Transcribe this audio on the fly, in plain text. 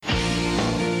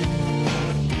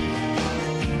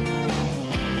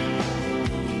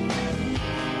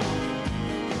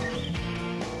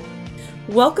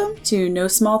Welcome to No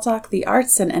Small Talk, the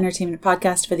arts and entertainment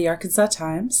podcast for the Arkansas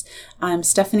Times. I'm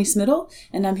Stephanie Smiddle,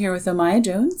 and I'm here with Omaya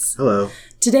Jones. Hello.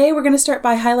 Today, we're going to start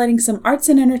by highlighting some arts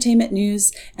and entertainment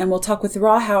news, and we'll talk with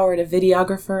Raw Howard, a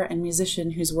videographer and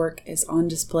musician whose work is on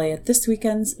display at this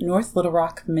weekend's North Little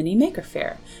Rock Mini Maker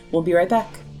Faire. We'll be right back.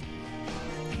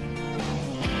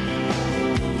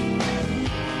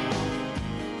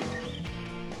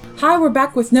 Hi, we're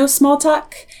back with No Small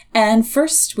Talk. And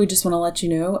first, we just want to let you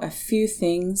know a few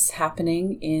things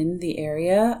happening in the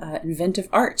area. Inventive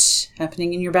art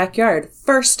happening in your backyard.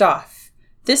 First off,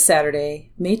 this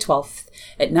Saturday, May 12th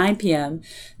at 9 p.m.,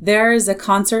 there is a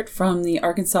concert from the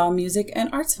Arkansas Music and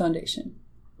Arts Foundation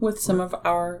with some of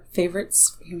our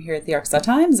favorites here at the Arkansas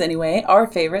Times. Anyway, our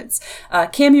favorites.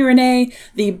 Cami Renee,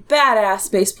 the badass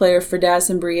bass player for Daz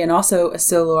and Bree and also a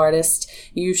solo artist.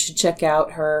 You should check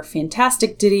out her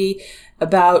fantastic ditty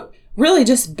about really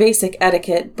just basic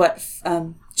etiquette, but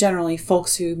generally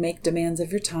folks who make demands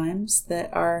of your times that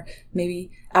are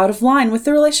maybe out of line with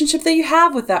the relationship that you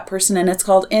have with that person, and it's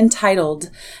called Entitled.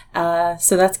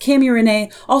 So that's Cami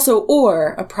Renee. Also,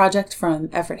 Or, a project from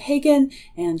Everett Hagen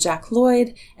and Jack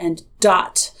Lloyd, and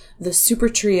Dot, the super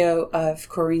trio of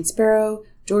Corrine Sparrow,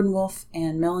 Jordan Wolfe,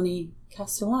 and Melanie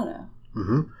Castellano.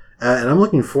 Mm-hmm. And I'm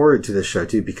looking forward to this show,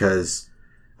 too, because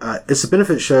it's a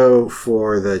benefit show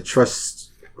for the Trust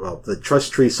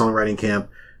Tree Songwriting Camp,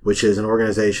 which is an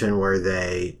organization where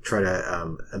they try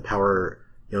to empower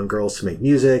young girls to make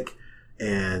music,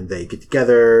 and they get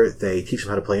together, they teach them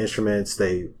how to play instruments,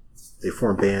 they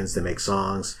form bands, they make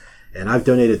songs, and I've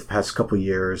donated the past couple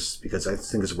years because I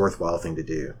think it's a worthwhile thing to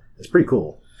do. It's pretty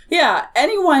cool. Yeah,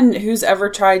 anyone who's ever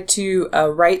tried to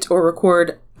write or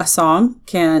record a song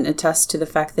can attest to the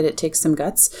fact that it takes some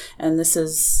guts. And this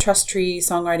is Trust Tree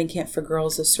Songwriting Camp for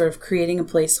Girls, is sort of creating a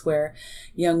place where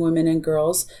young women and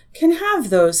girls can have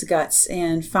those guts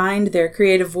and find their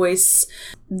creative voice.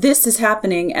 This is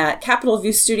happening at Capitol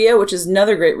View Studio, which is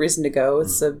another great reason to go.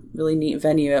 It's a really neat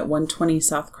venue at 120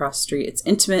 South Cross Street. It's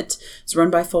intimate. It's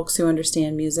run by folks who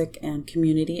understand music and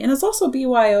community. And it's also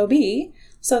BYOB.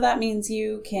 So that means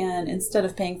you can, instead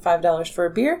of paying $5 for a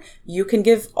beer, you can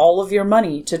give all of your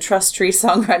money to Trust Tree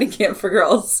Songwriting Camp for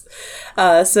Girls.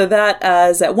 So that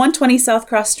is at 120 South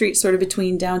Cross Street, sort of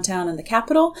between downtown and the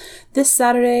Capitol, this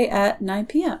Saturday at 9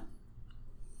 p.m.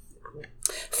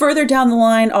 Further down the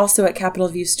line, also at Capitol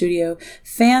View Studio,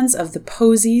 fans of the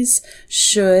Posies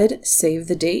should save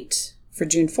the date for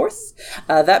June 4th.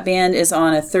 That band is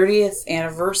on a 30th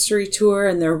anniversary tour,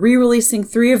 and they're re-releasing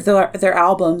 3 of their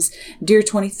albums, Dear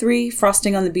 23,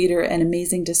 Frosting on the Beater, and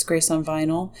Amazing Disgrace on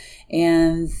vinyl,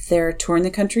 and they're touring the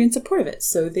country in support of it.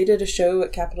 So they did a show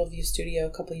at Capitol View Studio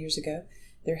a couple years ago.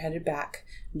 They're headed back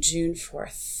June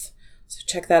 4th. So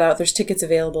check that out. There's tickets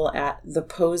available at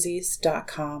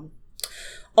theposies.com.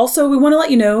 Also, we want to let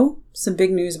you know some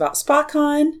big news about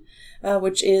SpaCon,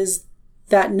 which is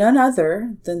that none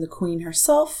other than the Queen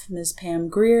herself, Ms. Pam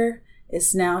Grier,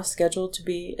 is now scheduled to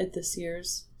be at this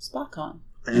year's SpaCon.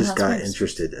 I just got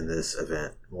interested in this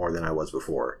event more than I was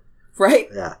before. Right?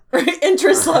 Yeah. Right?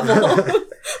 Interest level.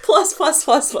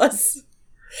 plus.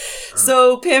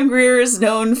 So Pam Grier is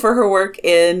known for her work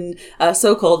in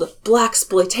so-called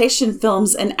blaxploitation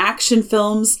films and action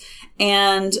films.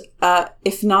 And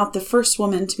if not the first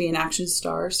woman to be an action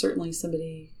star, certainly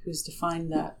somebody who's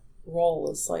defined that role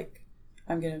as like,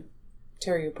 I'm going to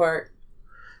tear you apart.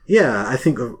 Yeah, I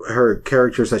think her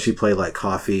characters that she played, like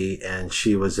Coffee, and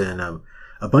she was in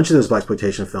a bunch of those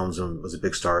blaxploitation films and was a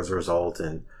big star as a result.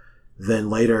 And then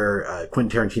later,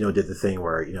 Quentin Tarantino did the thing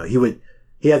where,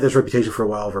 he had this reputation for a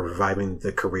while for reviving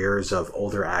the careers of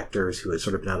older actors who had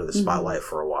sort of been out of the spotlight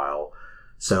for a while.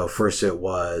 So first it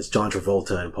was John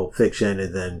Travolta in Pulp Fiction,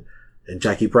 and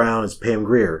Jackie Brown as Pam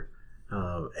Grier.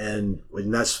 And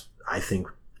that's, I think,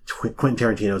 Quentin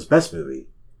Tarantino's best movie.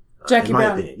 Jackie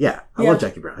Brown. Opinion. Yeah, I love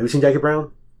Jackie Brown. Have you seen Jackie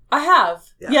Brown? I have.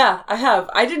 Yeah, I have.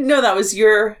 I didn't know that was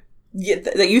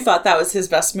that you thought that was his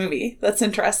best movie. That's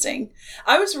interesting.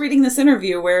 I was reading this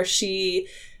interview where she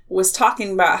was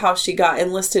talking about how she got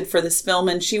enlisted for this film,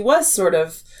 and she was sort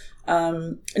of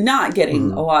not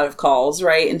getting a lot of calls,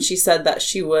 right? And she said that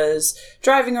she was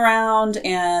driving around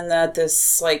and that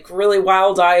this like really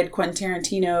wild-eyed Quentin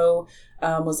Tarantino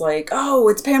was like, oh,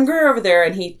 it's Pam Grier over there.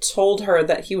 And he told her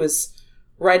that he was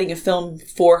writing a film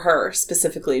for her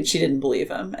specifically, and she didn't believe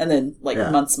him. And then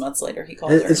months later, he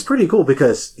called her. It's pretty cool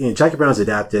because Jackie Brown's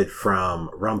adapted from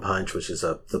Rum Punch, which is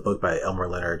the book by Elmore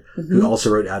Leonard, who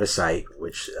also wrote Out of Sight,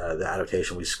 which the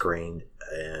adaptation we screened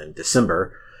in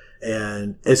December.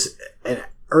 And it's an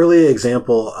early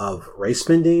example of race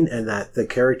bending, and that the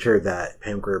character that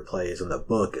Pam Grier plays in the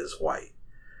book is white.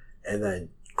 And then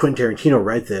Quentin Tarantino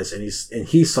read this and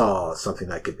he saw something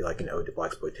that could be like an ode to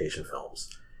blaxploitation films.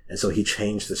 And so he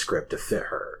changed the script to fit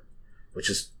her, which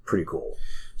is pretty cool.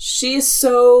 She's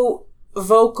so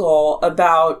vocal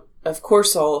about, of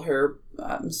course, all her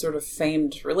sort of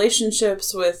famed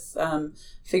relationships with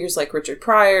figures like Richard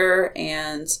Pryor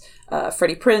and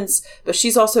Freddie Prinze, but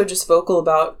she's also just vocal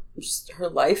about just her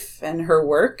life and her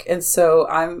work. And so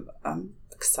I'm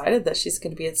excited that she's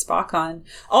going to be at SpaCon.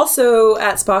 Also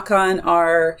at SpaCon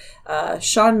are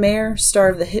Sean Mayer, star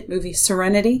of the hit movie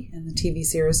Serenity and the TV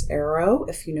series Arrow,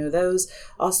 if you know those.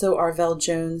 Also Arvell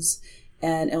Jones,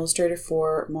 an illustrator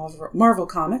for Marvel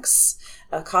Comics,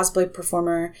 a cosplay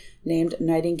performer named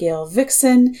Nightingale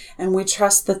Vixen, and we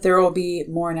trust that there will be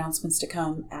more announcements to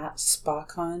come at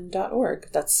spacon.org.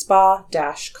 That's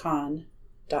spa-con.org.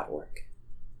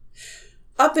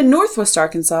 Up in Northwest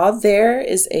Arkansas, there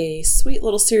is a sweet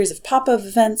little series of pop-up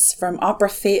events from Opera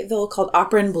Fayetteville called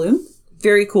Opera in Bloom.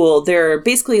 Very cool. They're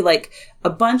basically like a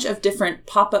bunch of different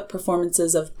pop-up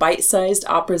performances of bite-sized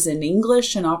operas in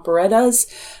English and operettas.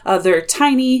 They're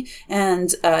tiny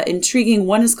and intriguing.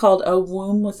 One is called A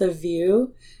Womb with a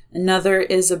View. Another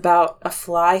is about a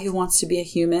fly who wants to be a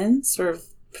human, sort of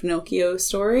Pinocchio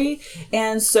story.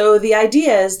 And so the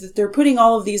idea is that they're putting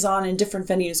all of these on in different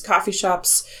venues, coffee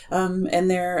shops, and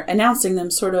they're announcing them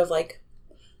sort of like,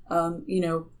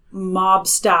 mob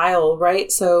style,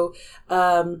 right? So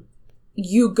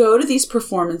you go to these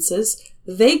performances,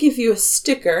 they give you a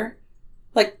sticker,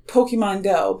 like Pokemon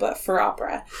Go, but for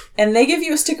opera. And they give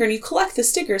you a sticker and you collect the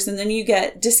stickers and then you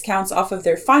get discounts off of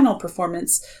their final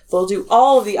performance. They'll do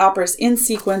all of the operas in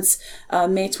sequence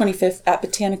May 25th at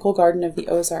Botanical Garden of the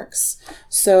Ozarks.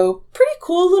 So pretty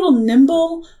cool little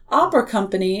nimble opera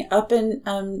company up in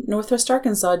Northwest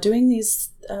Arkansas doing these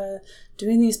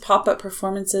pop-up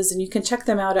performances, and you can check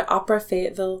them out at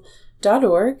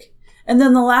operafayetteville.org. And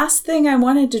then the last thing I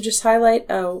wanted to just highlight,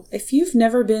 if you've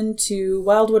never been to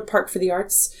Wildwood Park for the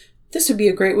Arts, this would be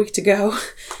a great week to go.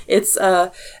 It's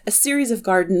a series of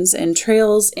gardens and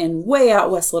trails in way out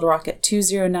west Little Rock at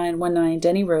 20919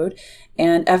 Denny Road.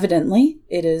 And evidently,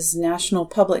 it is National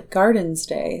Public Gardens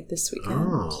Day this weekend.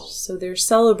 Oh. So they're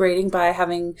celebrating by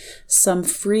having some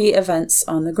free events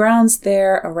on the grounds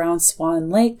there around Swan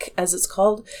Lake, as it's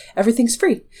called. Everything's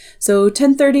free. So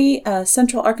 10:30,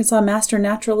 Central Arkansas Master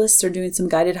Naturalists are doing some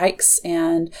guided hikes,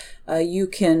 and you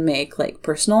can make like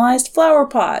personalized flower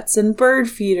pots and bird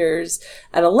feeders.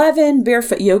 At 11,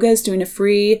 Barefoot Yoga is doing a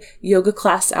free yoga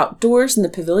class outdoors in the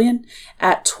pavilion.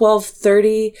 At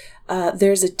 12:30,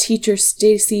 there's a teacher,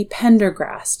 Stacy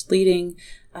Pendergrast, leading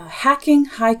Hacking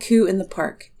Haiku in the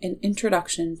Park, an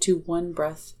introduction to one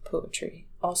breath poetry,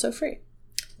 also free.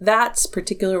 That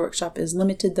particular workshop is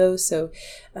limited though, so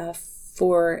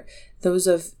for those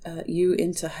of you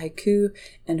into haiku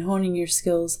and honing your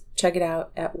skills, check it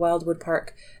out at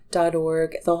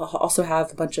wildwoodpark.org. They'll also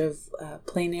have a bunch of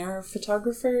plein air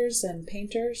photographers and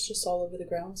painters just all over the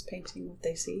grounds painting what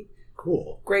they see.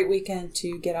 Cool. Great weekend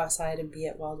to get outside and be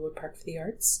at Wildwood Park for the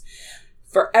Arts.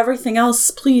 For everything else,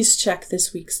 please check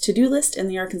this week's to-do list in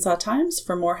the Arkansas Times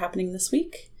for more happening this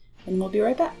week, and we'll be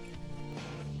right back.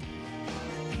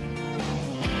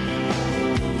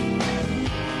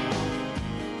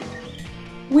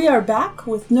 We are back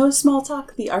with No Small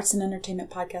Talk, the arts and entertainment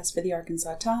podcast for the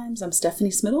Arkansas Times. I'm Stephanie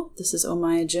Smittle. This is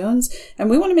Omaya Jones. And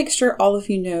we want to make sure all of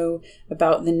you know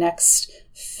about the next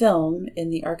film in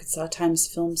the Arkansas Times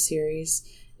film series.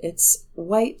 It's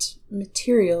White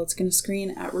Material. It's going to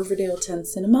screen at Riverdale 10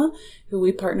 Cinema, who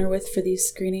we partner with for these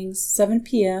screenings, 7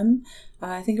 p.m.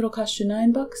 I think it'll cost you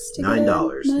 $9 to get in.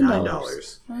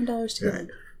 $9. $9 to get in.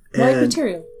 White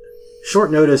Material.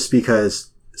 Short notice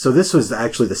because, so this was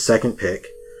actually the second pick.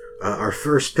 Our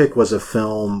first pick was a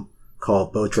film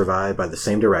called Beau Travail by the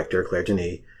same director, Claire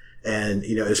Denis. And,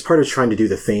 as part of trying to do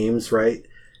the themes, right?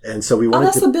 And so we wanted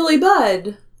that's the Billy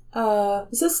Budd.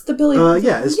 Is this the Billy Budd?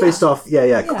 Yeah, it's based off,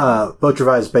 Beau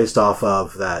Travail is based off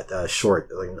of that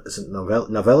short, is it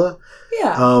novella?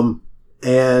 Yeah.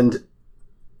 And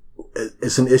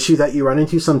it's an issue that you run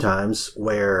into sometimes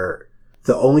where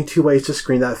the only two ways to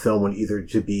screen that film would either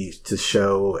to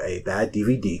show a bad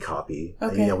DVD copy.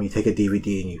 Okay. And, when you take a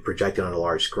DVD and you project it on a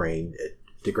large screen, it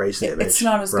degrades the image. It's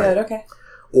not as good. Okay.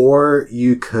 Or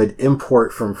you could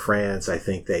import from France. I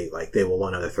think they will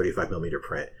want a 35mm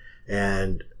print.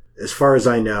 And as far as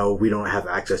I know, we don't have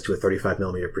access to a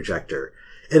 35mm projector.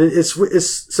 And it's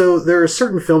so there are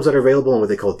certain films that are available in what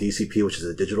they call DCP, which is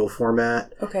a digital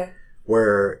format. Okay.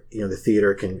 Where, the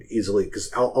theater can easily,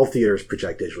 because all theaters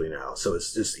project digitally now, so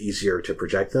it's just easier to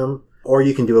project them. Or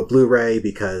you can do a Blu-ray,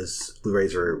 because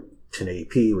Blu-rays are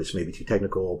 1080p, which may be too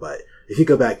technical, but if you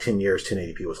go back 10 years,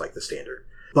 1080p was like the standard.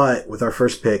 But with our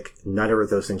first pick, neither of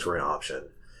those things were an option.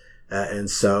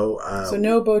 So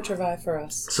no Beau Travail for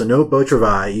us. So no Beau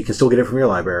Travail. You can still get it from your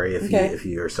library if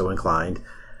you are so inclined.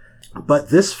 But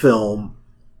this film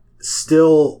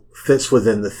still fits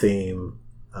within the theme,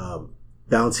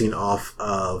 bouncing off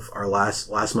of our last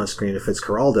month's screening of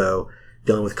Fitzcarraldo,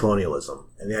 dealing with colonialism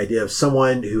and the idea of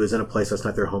someone who is in a place that's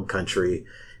not their home country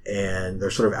and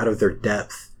they're sort of out of their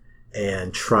depth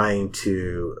and trying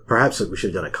to, perhaps we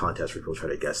should have done a contest where people try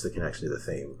to guess the connection to the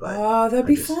theme. But that'd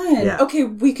be fun. Yeah. Okay,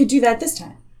 we could do that this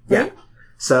time. Right? Yeah.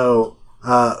 So,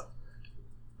 but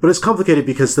it's complicated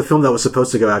because the film that was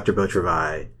supposed to go after Beau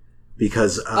Travail,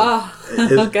 because,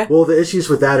 okay. Well, the issues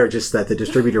with that are just that the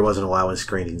distributor wasn't allowing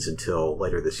screenings until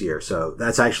later this year. So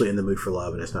that's actually In the Mood for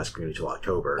Love and it's not screening until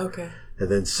October. Okay. And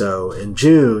then so in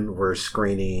June, we're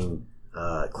screening,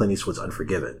 Clint Eastwood's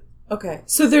Unforgiven. Okay,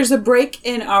 so there's a break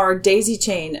in our daisy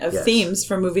chain of Yes. themes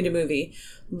from movie to movie,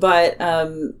 but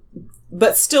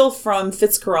still from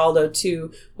Fitzcarraldo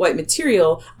to White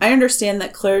Material. I understand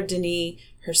that Claire Denis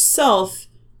herself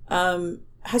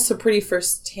has some pretty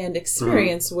first-hand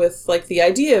experience with like the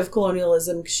idea of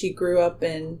colonialism. She grew up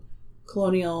in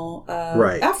colonial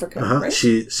Africa, right?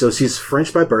 She's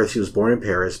French by birth. She was born in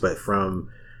Paris, but from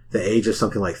the age of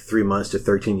something like 3 months to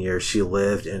 13 years, she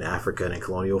lived in Africa and in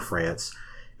colonial France.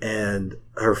 And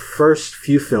her first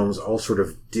few films all sort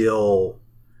of deal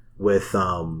with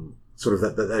sort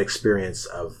of that experience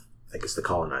of, I guess, the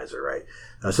colonizer, right?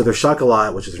 So there's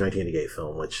Chocolat, which is her 1988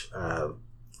 film, which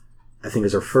I think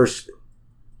is her first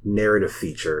narrative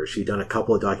feature. She'd done a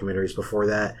couple of documentaries before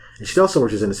that. And she also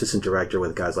worked as an assistant director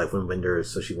with guys like Wim Wenders.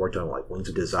 So she worked on like Wings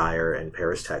of Desire and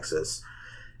Paris, Texas.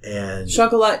 And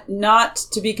Chocolat, not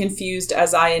to be confused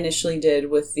as I initially did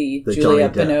with the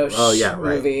Juliette Binoche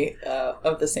movie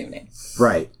of the same name.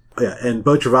 Right. Yeah. And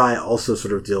Beau Travail also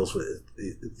sort of deals with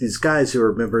these guys who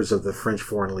are members of the French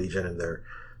Foreign Legion and they're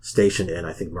stationed in,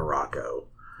 I think, Morocco.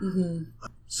 Mm-hmm.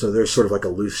 So there's sort of like a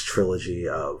loose trilogy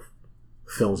of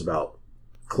films about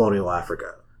colonial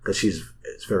Africa because she's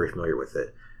very familiar with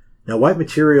it. Now, White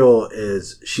Material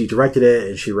she directed it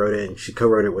and she wrote it and she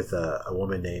co-wrote it with a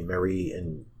woman named Marie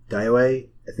Ndiaye,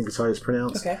 I think it's how it's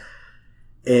pronounced. Okay.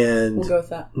 And we'll go with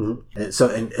that.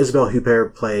 Mm-hmm. And Isabelle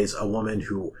Huppert plays a woman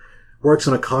who works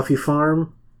on a coffee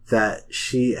farm that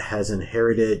she has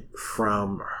inherited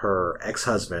from her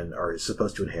ex-husband, or is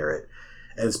supposed to inherit.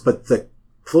 But the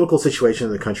political situation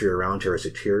in the country around her is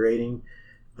deteriorating,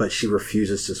 but she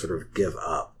refuses to sort of give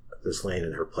up this land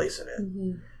and her place in it.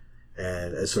 Mm-hmm.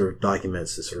 And it sort of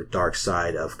documents the sort of dark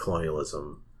side of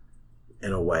colonialism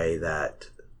in a way that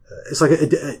it's like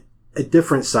a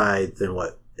different side than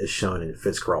what is shown in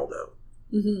Fitzcarraldo,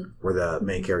 mm-hmm. where the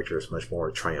main character is much more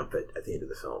triumphant at the end of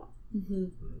the film. Mm-hmm.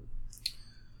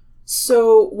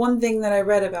 So one thing that I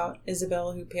read about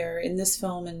Isabelle Huppert in this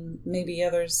film and maybe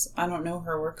others, I don't know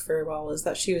her work very well, is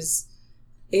that she was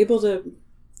able to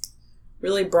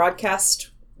really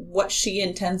broadcast what she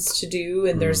intends to do.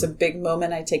 And there's a big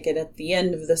moment, I take it, at the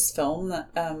end of this film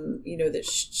that, that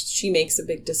she makes a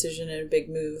big decision and a big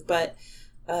move, but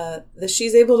that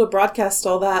she's able to broadcast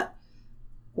all that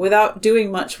without doing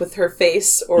much with her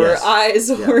face or eyes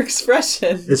or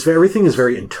expression. Everything is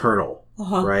very internal,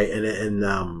 right? And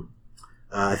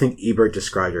I think Ebert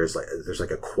described her as like there's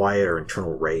like a quiet or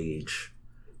internal rage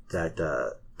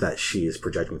that she is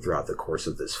projecting throughout the course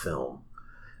of this film.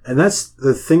 And that's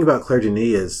the thing about Claire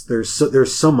Denis is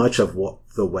there's so much of what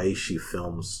the way she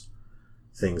films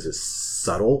things is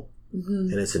subtle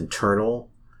and it's internal,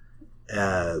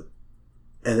 and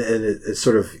it's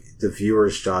sort of the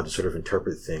viewer's job to sort of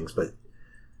interpret things. But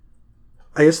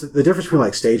I guess the difference between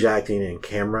like stage acting and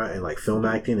camera and like film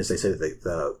acting is they say that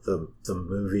the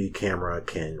movie camera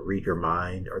can read your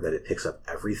mind or that it picks up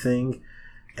everything.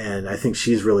 And I think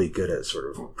she's really good at sort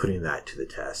of putting that to the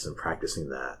test and practicing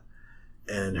that.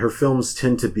 And her films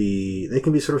tend to they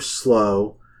can be sort of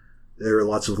slow. There are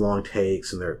lots of long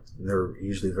takes and they're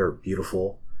usually very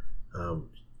beautiful.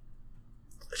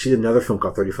 She did another film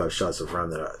called 35 Shots of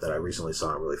Rum that I recently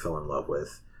saw and really fell in love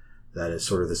with. That is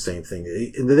sort of the same thing.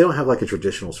 And they don't have like a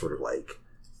traditional sort of like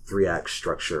 3-act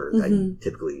structure that you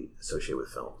typically associate with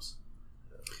films.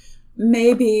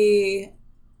 Maybe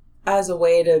as a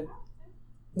way to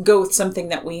go with something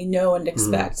that we know and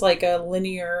expect, like a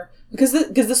linear, because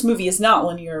this movie is not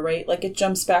linear, right? Like it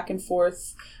jumps back and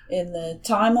forth in the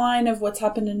timeline of what's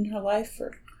happened in her life.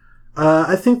 Or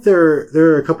I think there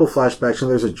are a couple flashbacks,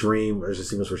 and there's a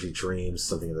sequence where she dreams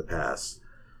something in the past.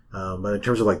 But in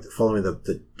terms of like following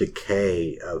the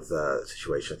decay of the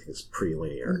situation, I think it's pretty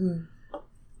linear.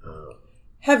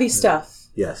 Heavy stuff.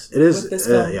 Yes, it is. With this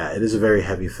film. It is a very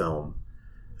heavy film.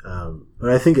 But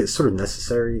I think it's sort of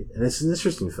necessary, and it's an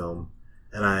interesting film,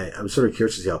 and I'm sort of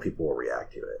curious to see how people will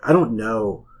react to it. I don't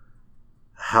know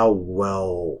how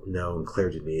well known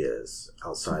Claire Denis is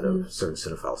outside of certain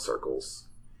cinephile circles.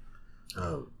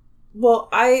 Well,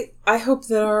 I hope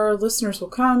that our listeners will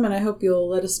come, and I hope you'll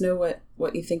let us know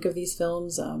what you think of these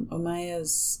films.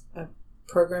 Omaya's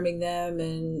programming them,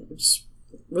 and just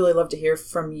really love to hear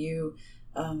from you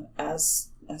as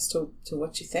to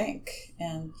what you think.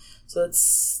 And so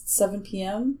it's 7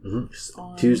 p.m.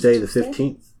 On Tuesday the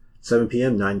 15th, 7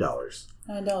 p.m., $9.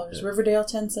 $9. Yeah. Riverdale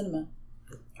 10 Cinema.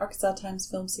 Arkansas Times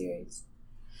Film Series.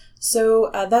 So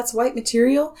that's White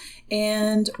Material,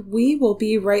 and we will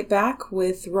be right back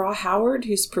with Raw Howard,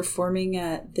 who's performing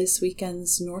at this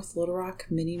weekend's North Little Rock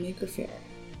Mini Maker Faire.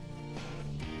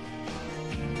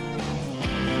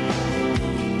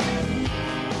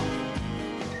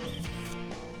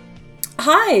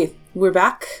 Hi, we're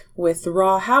back with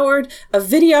Raw Howard, a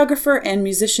videographer and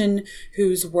musician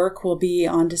whose work will be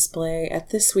on display at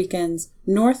this weekend's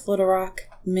North Little Rock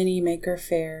Mini Maker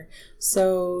Faire.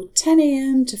 So 10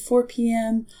 a.m. to 4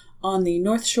 p.m. on the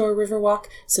North Shore Riverwalk.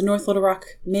 So North Little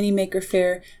Rock Mini Maker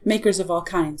Faire, makers of all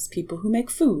kinds. People who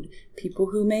make food, people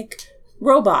who make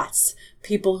robots,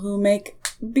 people who make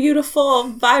beautiful,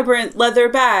 vibrant leather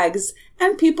bags,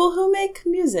 and people who make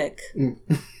music.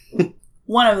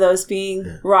 One of those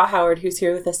being Raw Howard, who's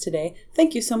here with us today.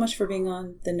 Thank you so much for being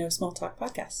on the No Small Talk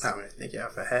podcast. Oh, man, thank y'all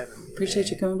for having me. Appreciate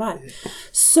you coming by.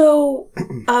 So,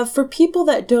 for people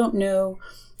that don't know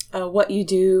what you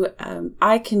do,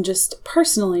 I can just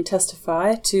personally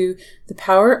testify to the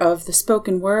power of the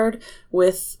spoken word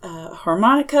with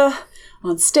harmonica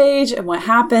on stage and what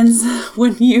happens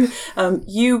when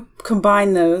you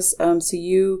combine those. So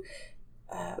you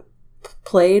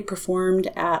performed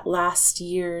at last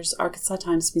year's Arkansas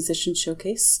Times Musician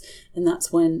Showcase, and that's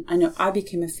when I know I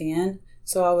became a fan.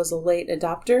 So I was a late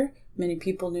adopter. Many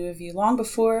people knew of you long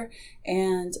before,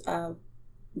 and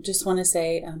just want to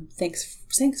say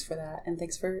thanks for that, and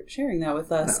thanks for sharing that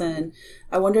with us. And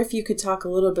I wonder if you could talk a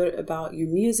little bit about your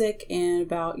music and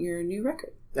about your new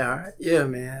record. All right, yeah,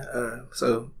 man.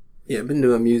 I've been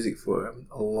doing music for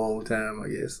a long time, I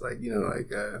guess.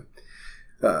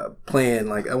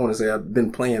 Playing, I want to say I've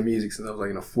been playing music since I was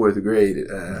in the fourth grade.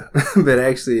 But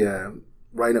actually,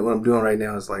 right now, what I'm doing right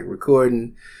now is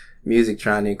recording music,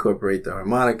 trying to incorporate the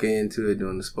harmonica into it,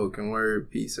 doing the spoken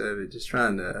word piece of it, just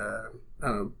trying to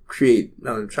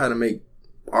try to make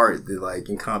art that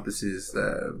encompasses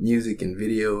music and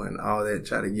video and all that.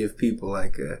 Try to give people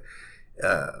an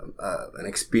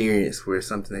experience where it's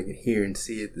something they can hear and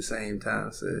see at the same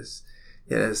time. So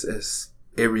it's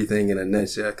everything in a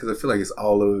nutshell, because I feel like it's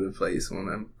all over the place when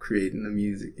I'm creating the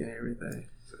music and everything.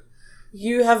 So.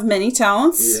 You have many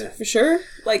talents, for sure.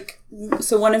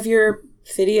 So one of your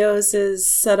videos is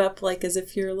set up as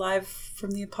if you're live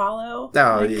from the Apollo.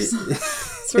 Oh, yeah.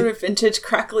 Sort of vintage,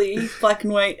 crackly, black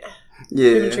and white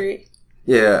imagery.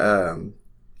 Yeah,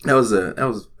 that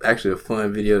was actually a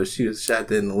fun video to shoot. Shot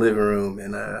that in the living room,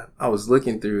 and I was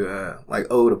looking through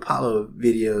old Apollo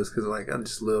videos, because I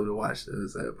just love to watch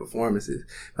those performances.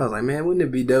 I was like, man, wouldn't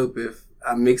it be dope if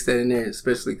I mixed that in there,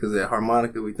 especially because that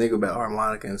harmonica, we think about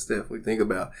harmonica and stuff, we think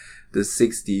about the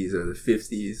 60s or the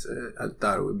 50s. I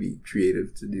thought it would be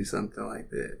creative to do something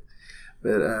like that.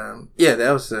 But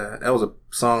that was a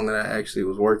song that I actually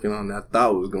was working on that I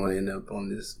thought was going to end up on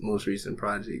this most recent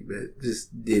project, but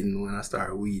just didn't when I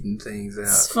started weeding things out.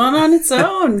 It's fun on its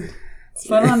own.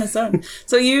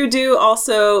 So you do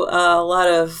also a lot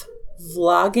of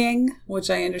vlogging, which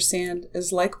I understand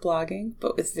is like blogging,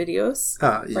 but with videos,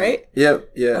 right? Yep,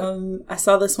 yeah. I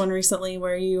saw this one recently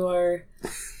where you are,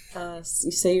 you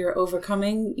say you're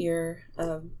overcoming your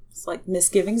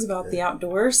misgivings about the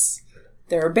outdoors.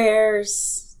 There are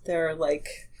bears. There are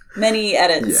many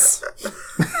edits. Yeah.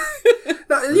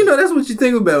 No, that's what you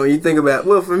think about when you think about.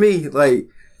 Well, for me,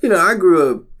 I grew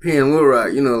up here in Little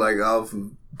Rock. Off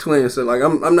of 20. So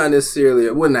I'm not necessarily.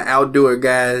 I wasn't an outdoor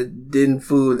guy. Didn't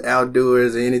fool with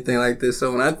outdoors or anything like this.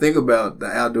 So when I think about the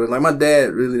outdoors, my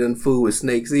dad really doesn't fool with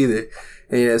snakes either.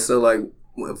 And so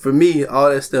for me, all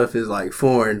that stuff is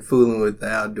foreign, fooling with the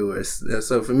outdoors.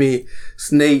 So for me,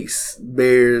 snakes,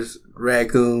 bears,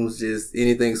 raccoons, just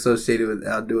anything associated with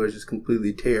outdoors just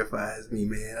completely terrifies me,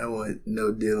 man. I want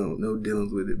no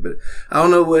dealings with it. But I don't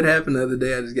know what happened the other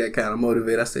day. I just got kind of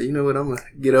motivated. I said, you know what, I'm gonna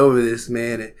get over this,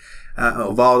 man. And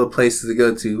of all the places to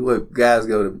go to, what guys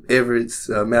go to Everest,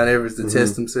 Mount Everest to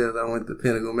test themselves. I went to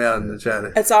Pinnacle Mountain to try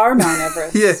to. It's our Mount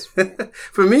Everest. Yeah,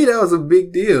 for me that was a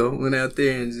big deal. Went out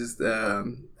there and just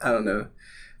I don't know.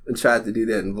 I tried to do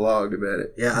that and vlogged about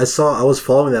it. Yeah, I was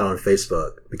following that on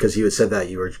Facebook because you had said that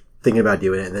you were thinking about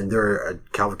doing it, and then there are a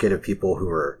cavalcade of people who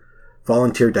are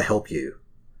volunteered to help you.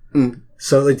 Mm.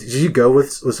 So, like, did you go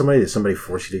with somebody? Did somebody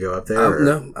force you to go up there?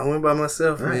 No, I went by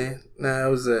myself, man. Nah, it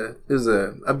was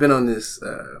I've been on this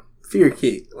fear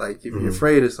kick. Like, if you're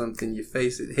afraid of something, you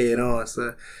face it head on.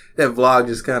 So that vlog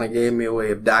just kind of gave me a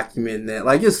way of documenting that.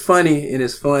 Like, it's funny and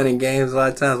it's fun in games. A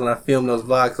lot of times when I film those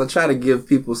vlogs, I try to give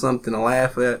people something to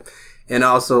laugh at. And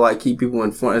also, like, keep people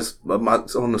informed.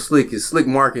 It's on the slick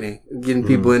marketing, getting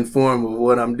people informed of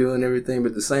what I'm doing and everything. But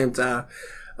at the same time,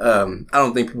 I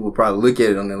don't think people will probably look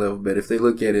at it on that level. But if they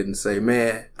look at it and say,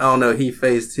 man, I don't know, he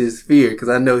faced his fear. Because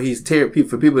I know he's terrified.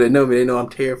 For people that know me, they know I'm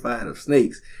terrified of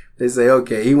snakes. They say,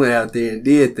 okay, he went out there and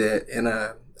did that. And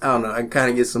I don't know, I can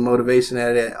kind of get some motivation out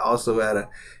of that. Also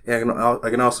I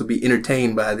can also be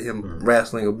entertained by him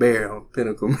wrestling a bear on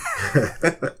Pinnacle.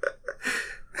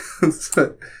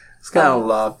 So, it's kind of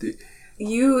lofty.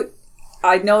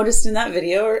 I noticed in that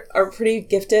video, are pretty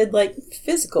gifted, like,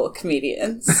 physical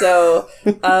comedians. So,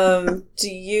 do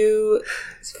you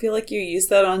feel like you use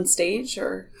that on stage,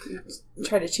 or you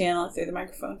try to channel it through the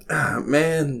microphone?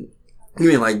 Man, you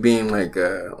mean like being like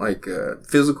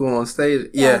physical on stage?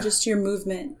 Yeah, just your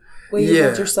movement, way you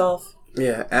hold yourself.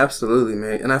 Yeah, absolutely,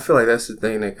 man. And I feel like that's the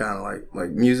thing that kind of like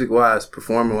music-wise,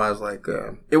 performing-wise, like,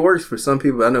 it works for some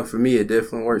people. I know for me, it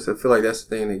definitely works. I feel like that's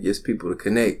the thing that gets people to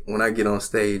connect when I get on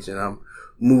stage and I'm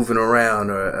moving around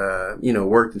or,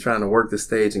 trying to work the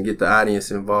stage and get the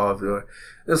audience involved. Or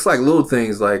it's like little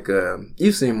things like,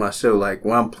 you've seen my show, like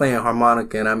when I'm playing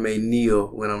harmonica and I may kneel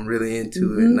when I'm really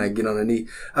into it and I get on the knee.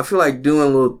 I feel like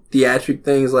doing little theatric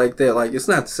things like that. Like, it's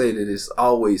not to say that it's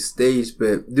always staged,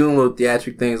 but doing little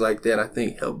theatric things like that, I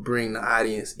think help bring the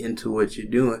audience into what you're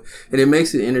doing. And it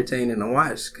makes it entertaining to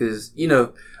watch. Cause,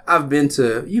 I've been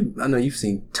to, I know you've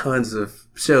seen tons of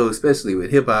shows, especially with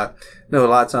hip hop. A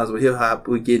lot of times with hip hop,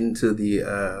 we get into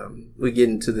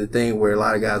the thing where a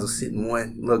lot of guys will sit in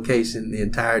one location the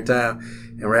entire time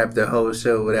and rap their whole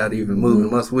show without even moving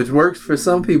muscle, which works for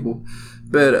some people.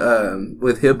 But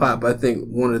with hip hop, I think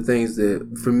one of the things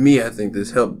that, for me, I think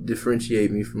that's helped differentiate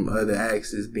me from other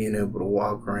acts is being able to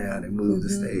walk around and move the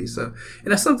stage. So,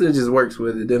 and that's something that just works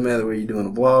with it. Doesn't matter whether you're doing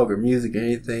a vlog or music or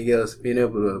anything else. Being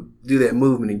able to do that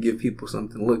movement and give people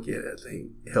something to look at, I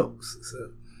think helps.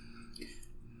 So,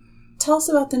 tell us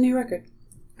about the new record.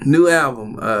 New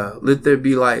album, Let There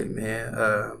Be Light,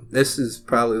 man. This is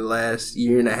probably the last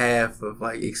year and a half of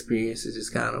like experiences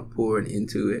just kind of poured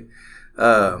into it.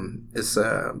 It's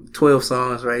 12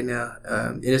 songs right now,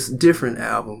 and it's a different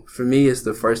album. For me, it's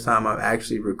the first time I've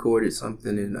actually recorded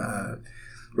something and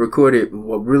recorded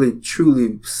what really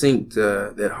truly synced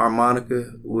that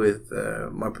harmonica with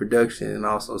my production and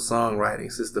also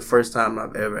songwriting. So it's the first time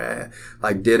I've ever had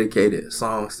like dedicated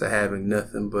songs to having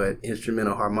nothing but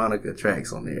instrumental harmonica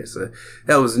tracks on there. So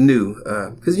that was new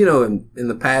because in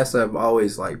the past I've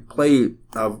always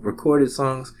I've recorded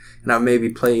songs and I maybe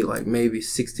played like maybe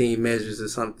 16 measures or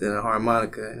something on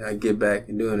harmonica and I get back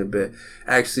and doing it, but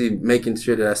actually making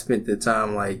sure that I spent the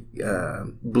time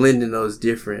blending those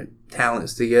different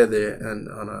talents together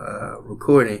on a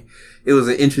recording. It was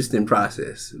an interesting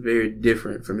process, very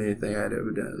different from anything I'd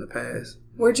ever done in the past.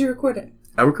 Where'd you record it?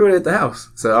 I recorded at the house,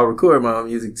 so I record my own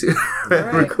music too.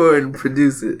 Right. Record and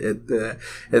produce it at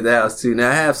the house too. Now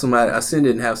I have somebody, I send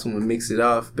it and have someone mix it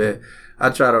off, but I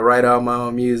try to write all my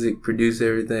own music, produce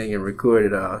everything, and record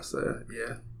it all. So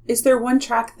yeah. Is there one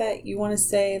track that you want to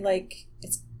say like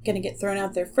it's gonna get thrown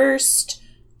out there first?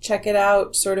 Check it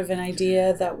out, sort of an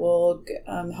idea that will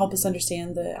help us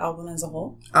understand the album as a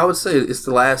whole? I would say it's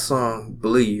the last song,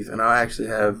 Believe, and I actually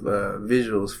have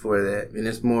visuals for that, and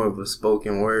it's more of a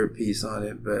spoken word piece on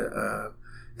it, but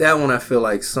that one I feel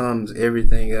like sums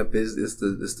everything up. It's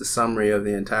the summary of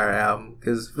the entire album,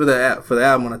 because for the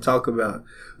album, when I talk about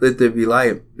Let There Be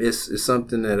Light, it's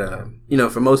something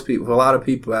that, for most people, for a lot of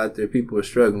people out there, people are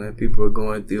struggling, people are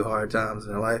going through hard times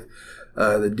in their life.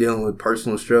 They're dealing with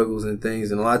personal struggles and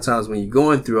things, and a lot of times when you're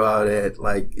going through all that,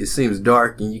 like, it seems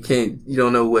dark and you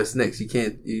don't know what's next. You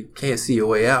can't see your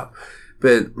way out.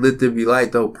 But Let There Be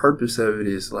Light, the whole purpose of it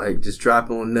is like just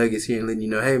dropping on nuggets here and letting you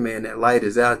know, hey man, that light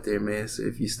is out there, man. So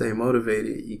if you stay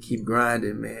motivated, you keep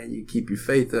grinding, man, you keep your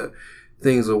faith up,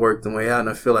 things will work their way out. And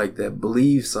I feel like that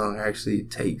Believe song actually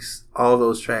takes all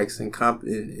those tracks and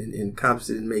encompasses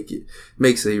it and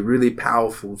makes a really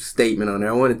powerful statement on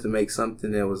there. I wanted to make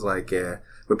something that was like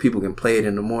where people can play it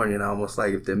in the morning, almost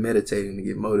like if they're meditating to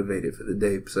get motivated for the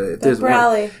day. So if there's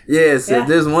if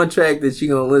there's one track that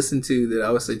you're gonna listen to that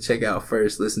I would say check out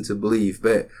first, listen to Believe.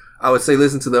 But I would say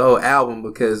listen to the whole album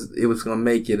because it was going to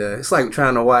make it, it's like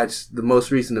trying to watch the most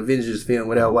recent Avengers film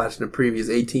without watching the previous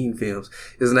 18 films.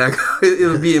 It's not,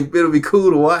 it'll be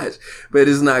cool to watch, but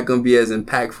it's not going to be as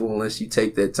impactful unless you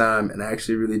take that time and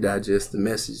actually really digest the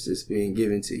message that's being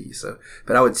given to you. So,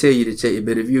 but I would tell you to check it,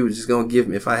 but if you were just going to give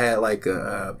me, if I had like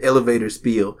a elevator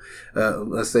spiel,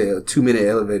 let's say a 2-minute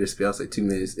elevator spiel, I'll say 2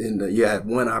 minutes, and you had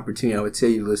one opportunity, I would tell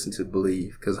you to listen to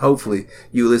Believe, because hopefully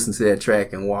you listen to that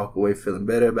track and walk away feeling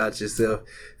better about yourself,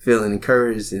 feeling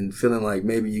encouraged, and feeling like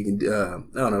maybe you can,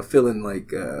 feeling like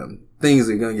things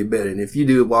are going to get better. And if you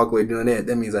do walk away doing that,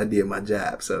 that means I did my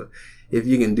job. So if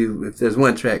there's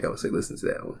one track, I would say listen to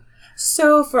that one.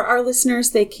 So for our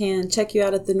listeners, they can check you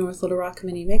out at the North Little Rock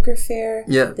Mini Maker Fair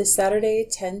this Saturday,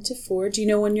 10 to 4. Do you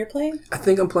know when you're playing? I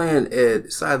think I'm playing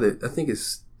I think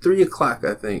it's 3 o'clock,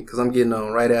 I think, because I'm getting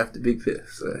on right after Big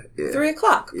Piff. So, yeah. 3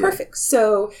 o'clock. Yeah. Perfect.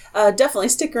 So definitely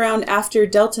stick around after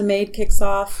Delta Made kicks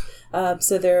off.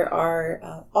 So there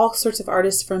are all sorts of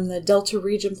artists from the Delta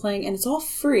region playing, and it's all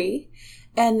free.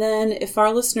 And then if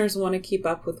our listeners want to keep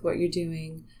up with what you're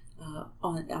doing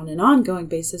on an ongoing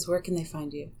basis, where can they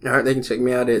find you? All right, they can check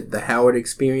me out at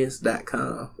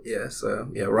thehowardexperience.com. Yes,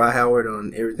 Rod Howard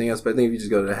on everything else. But I think if you just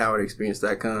go to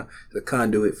thehowardexperience.com, the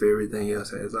conduit for everything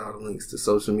else has all the links to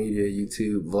social media,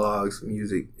 YouTube, vlogs,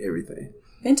 music, everything.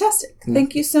 Fantastic. Mm-hmm.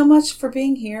 Thank you so much for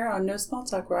being here on No Small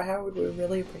Talk, Rod Howard. We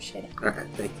really appreciate it. All right,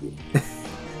 thank you.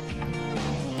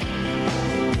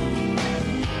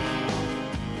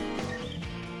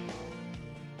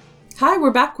 Hi,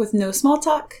 we're back with No Small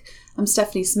Talk. I'm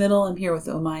Stephanie Smittle. I'm here with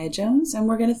Omaya Jones, and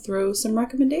we're going to throw some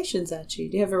recommendations at you.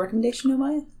 Do you have a recommendation,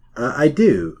 Omaya? I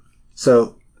do.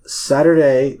 So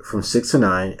Saturday from 6 to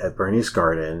 9 at Bernie's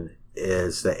Garden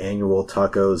is the annual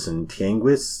Tacos and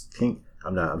Tianguis.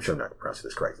 I'm sure I'm not pronouncing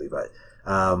this correctly, but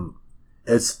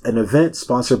it's an event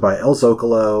sponsored by El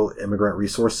Zocalo Immigrant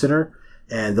Resource Center,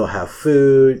 and they'll have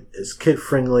food. It's kid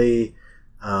friendly.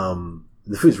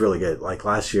 The food's really good. Like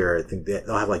last year, I think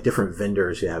they'll have like different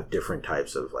vendors who have different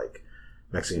types of like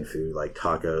Mexican food, like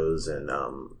tacos, and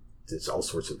it's all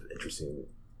sorts of interesting.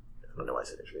 I don't know why I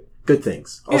said interesting. Good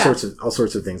things. All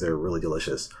sorts of things that are really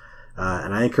delicious.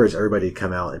 And I encourage everybody to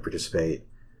come out and participate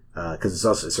because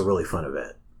it's a really fun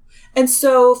event. And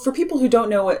so, for people who don't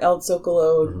know what El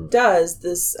Zocalo does,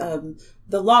 this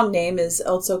the long name is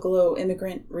El Zocalo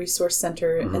Immigrant Resource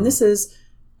Center, and this is,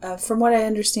 from what I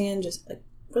understand, just like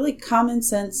really common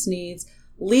sense needs,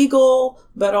 legal,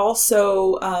 but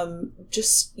also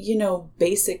just,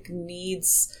 basic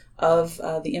needs of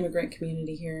the immigrant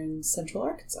community here in Central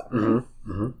Arkansas. Right?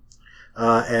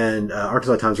 And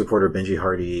Arkansas Times reporter Benji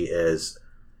Hardy is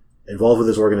involved with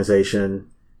this organization,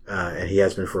 and he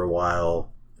has been for a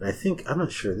while. And I think, I'm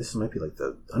not sure, this might be like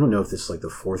I don't know if this is like the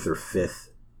 4th or 5th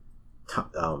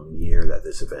year that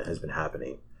this event has been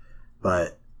happening.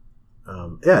 But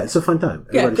it's a fun time.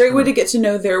 Everybody's great way to get to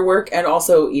know their work and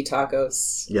also eat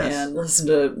tacos. Yes. And listen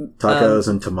to tacos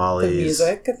and tamales. The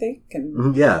music, I think.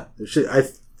 And I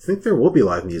think there will be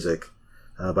live music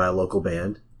by a local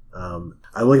band. I'm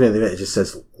looking at the event, it just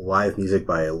says live music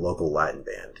by a local Latin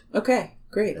band. Okay,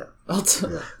 great. Yeah. I'll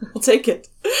take it.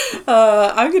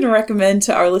 I'm going to recommend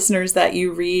to our listeners that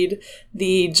you read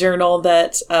the journal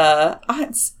that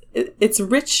it's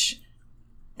rich.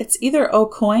 It's either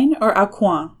Aucoin or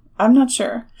Aucoin. I'm not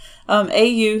sure.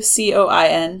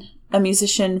 Aucoin, a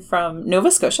musician from Nova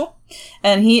Scotia.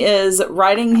 And he is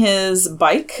riding his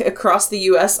bike across the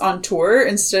U.S. on tour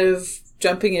instead of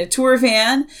jumping in a tour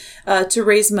van to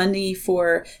raise money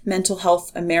for Mental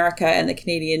Health America and the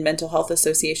Canadian Mental Health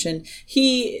Association.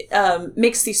 He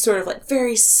makes these sort of like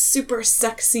very super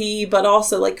sexy, but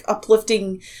also like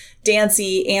uplifting,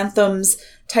 dancey anthems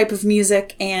type of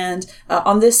music. And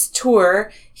on this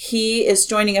tour, he is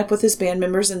joining up with his band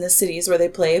members in the cities where they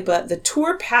play. But the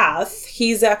tour path,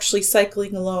 he's actually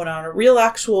cycling alone on a real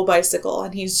actual bicycle.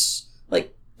 And he's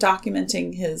like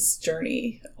documenting his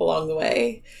journey along the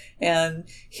way. And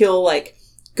he'll like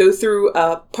go through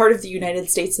a part of the United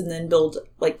States and then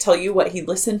tell you what he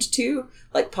listened to,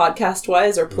 like podcast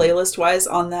wise or playlist wise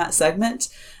on that segment.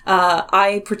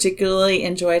 I particularly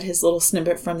enjoyed his little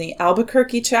snippet from the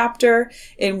Albuquerque chapter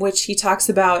in which he talks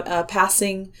about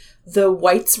passing the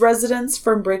White's residence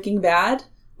from Breaking Bad,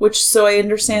 so I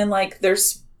understand like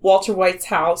there's Walter White's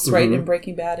house, right, in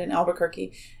Breaking Bad in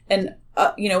Albuquerque. And,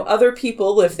 other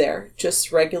people live there,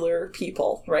 just regular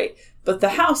people, right? But the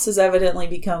house has evidently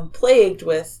become plagued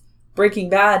with Breaking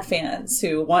Bad fans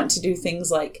who want to do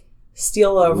things like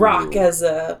steal a rock as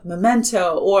a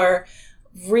memento or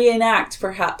reenact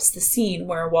perhaps the scene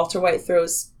where Walter White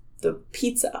throws the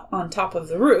pizza on top of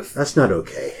the roof. That's not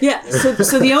okay. Yeah,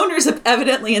 so the owners have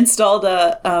evidently installed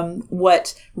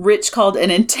what Rich called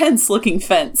an intense-looking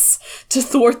fence to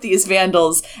thwart these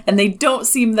vandals, and they don't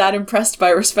seem that impressed by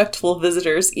respectful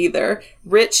visitors either.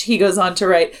 Rich, he goes on to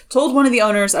write, told one of the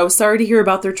owners I was sorry to hear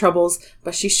about their troubles,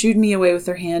 but she shooed me away with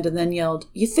her hand and then yelled,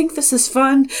 "You think this is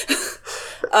fun?"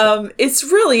 It's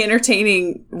really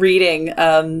entertaining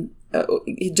reading.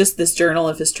 Just this journal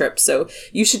of his trip. So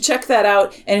you should check that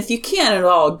out. And if you can at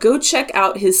all, go check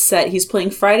out his set. He's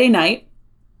playing Friday night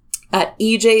at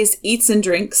EJ's Eats and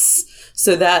Drinks.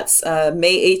 So that's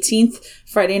May 18th,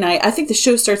 Friday night. I think the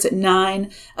show starts at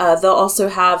 9. They'll also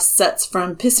have sets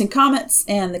from Piss and Comets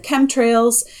and the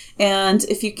Chemtrails. And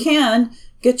if you can,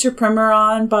 get your primer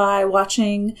on by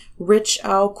watching Rich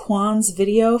Ao Kwan's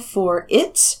video for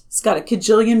It. It's got a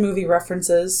kajillion movie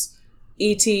references.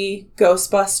 E.T.,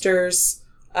 Ghostbusters.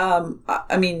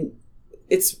 I mean,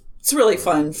 it's really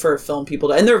fun for film people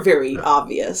to, and they're very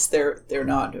obvious. They're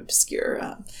not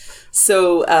obscure.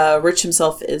 So Rich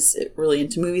himself is really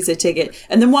into movies, I take it.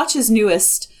 And then watch his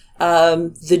newest,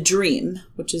 The Dream,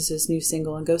 which is his new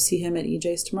single, and go see him at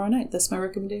EJ's tomorrow night. That's my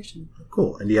recommendation.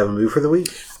 Cool. And do you have a move for the week?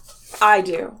 I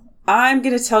do. I'm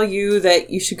going to tell you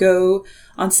that you should go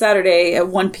on Saturday at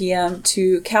 1 p.m.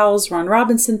 to Cal's Ron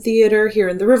Robinson Theater here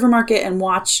in the River Market and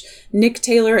watch Nick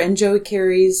Taylor and Joey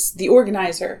Carey's The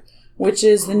Organizer, which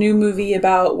is the new movie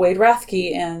about Wade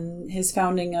Rathke and his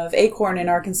founding of Acorn in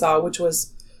Arkansas, which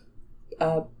was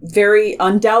very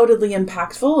undoubtedly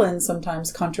impactful and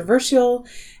sometimes controversial.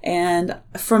 And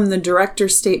from the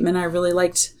director's statement, I really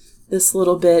liked this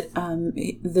little bit.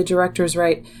 The director's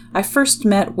right. I first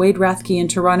met Wade Rathke in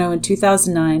Toronto in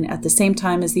 2009 at the same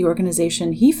time as the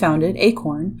organization he founded,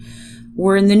 Acorn,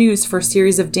 were in the news for a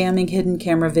series of damning hidden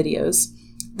camera videos.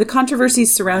 The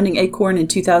controversies surrounding Acorn in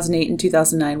 2008 and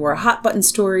 2009 were a hot-button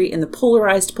story in the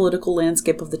polarized political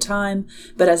landscape of the time,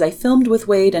 but as I filmed with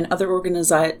Wade and other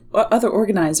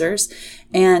organizers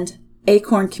and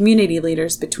Acorn community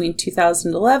leaders between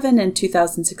 2011 and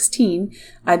 2016,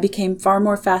 I became far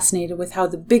more fascinated with how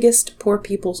the biggest poor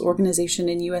people's organization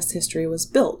in U.S. history was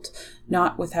built,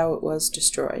 not with how it was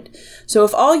destroyed. So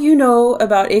if all you know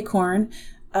about Acorn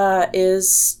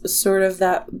is sort of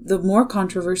the more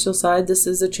controversial side, this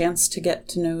is a chance to get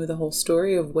to know the whole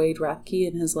story of Wade Rathke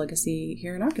and his legacy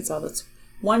here in Arkansas. That's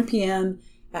 1 p.m.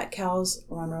 at Cal's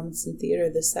Ron Robinson Theater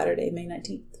this Saturday, May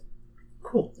 19th.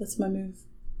 Cool. That's my move.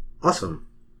 Awesome.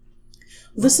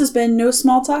 This has been No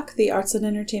Small Talk, the arts and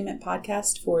entertainment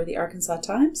podcast for the Arkansas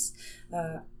Times.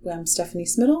 I'm Stephanie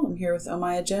Smiddle. I'm here with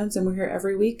Omaya Jones, and we're here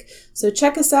every week. So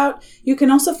check us out. You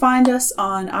can also find us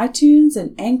on iTunes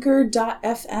and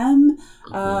Anchor.fm.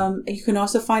 You can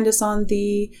also find us on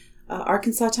the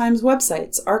Arkansas Times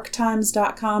websites,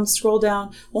 arctimes.com. Scroll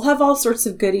down. We'll have all sorts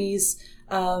of goodies,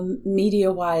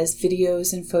 media-wise,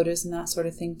 videos and photos and that sort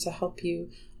of thing to help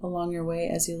you along your way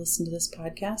as you listen to this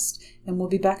podcast. And we'll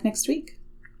be back next week.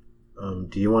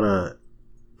 Do you want to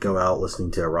go out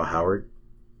listening to Raw Howard?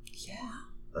 Yeah.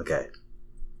 Okay.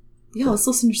 Yeah, let's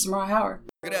listen to some Raw Howard.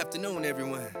 Good afternoon,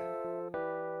 everyone.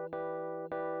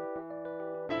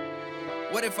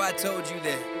 What if I told you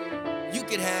that you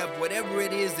could have whatever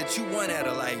it is that you want out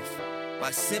of life by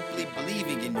simply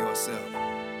believing in yourself?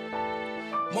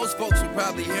 Most folks would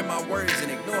probably hear my words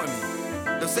and ignore me.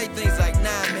 They'll say things like,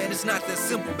 nah, man, it's not that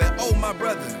simple. But, oh, my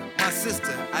brother, my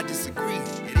sister, I disagree.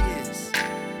 It is.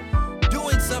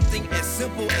 Doing something as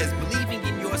simple as believing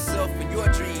in yourself and your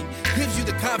dream gives you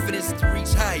the confidence to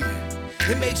reach higher.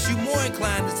 It makes you more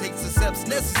inclined to take the steps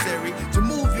necessary to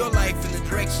move your life in the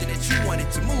direction that you want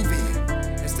it to move in,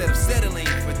 instead of settling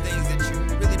for things that you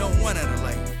really don't want out of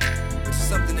life, which is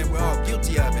something that we're all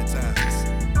guilty of at times.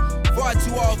 Far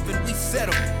too often we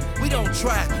settle. We don't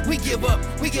try, we give up.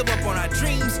 We give up on our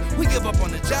dreams, we give up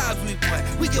on the jobs we want,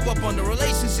 we give up on the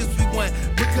relationships we want,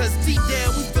 because deep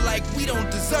down we feel like we don't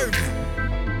deserve it.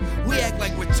 We act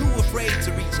like we're too afraid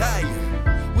to reach higher.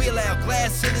 We allow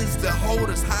glass ceilings to hold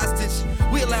us hostage.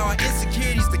 We allow our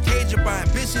insecurities to cage up our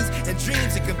ambitions and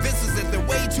dreams and convince us that they're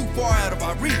way too far out of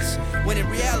our reach, when in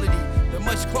reality, they're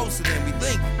much closer than we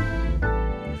think.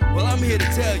 Well, I'm here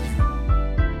to tell you,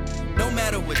 no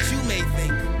matter what you may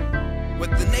think,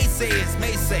 what the naysayers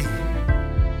may say,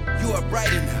 you are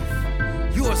bright enough,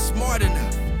 you are smart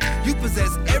enough, you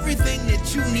possess everything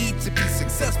that you need to be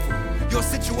successful. Your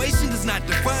situation does not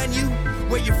define you,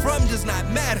 where you're from does not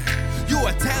matter. You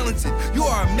are talented, you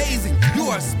are amazing, you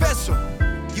are special.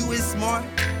 You is smart,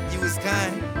 you is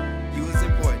kind, you is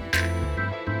important.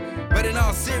 But in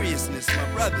all seriousness, my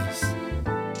brothers,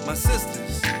 my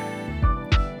sisters,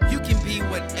 you can be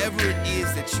whatever it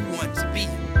is that you want to be.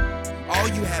 All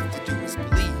you have to do is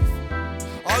believe.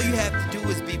 All All you have to do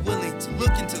is be willing to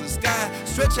look into the sky,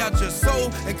 stretch out your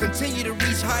soul, and continue to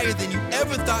reach higher than you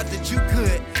ever thought that you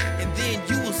could. And then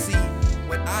you will see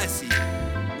what I see,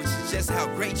 which is just how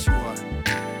great you are.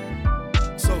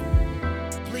 So,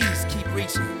 please keep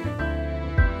reaching.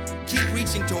 Keep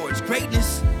reaching towards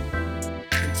greatness.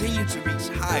 Continue to reach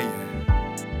higher.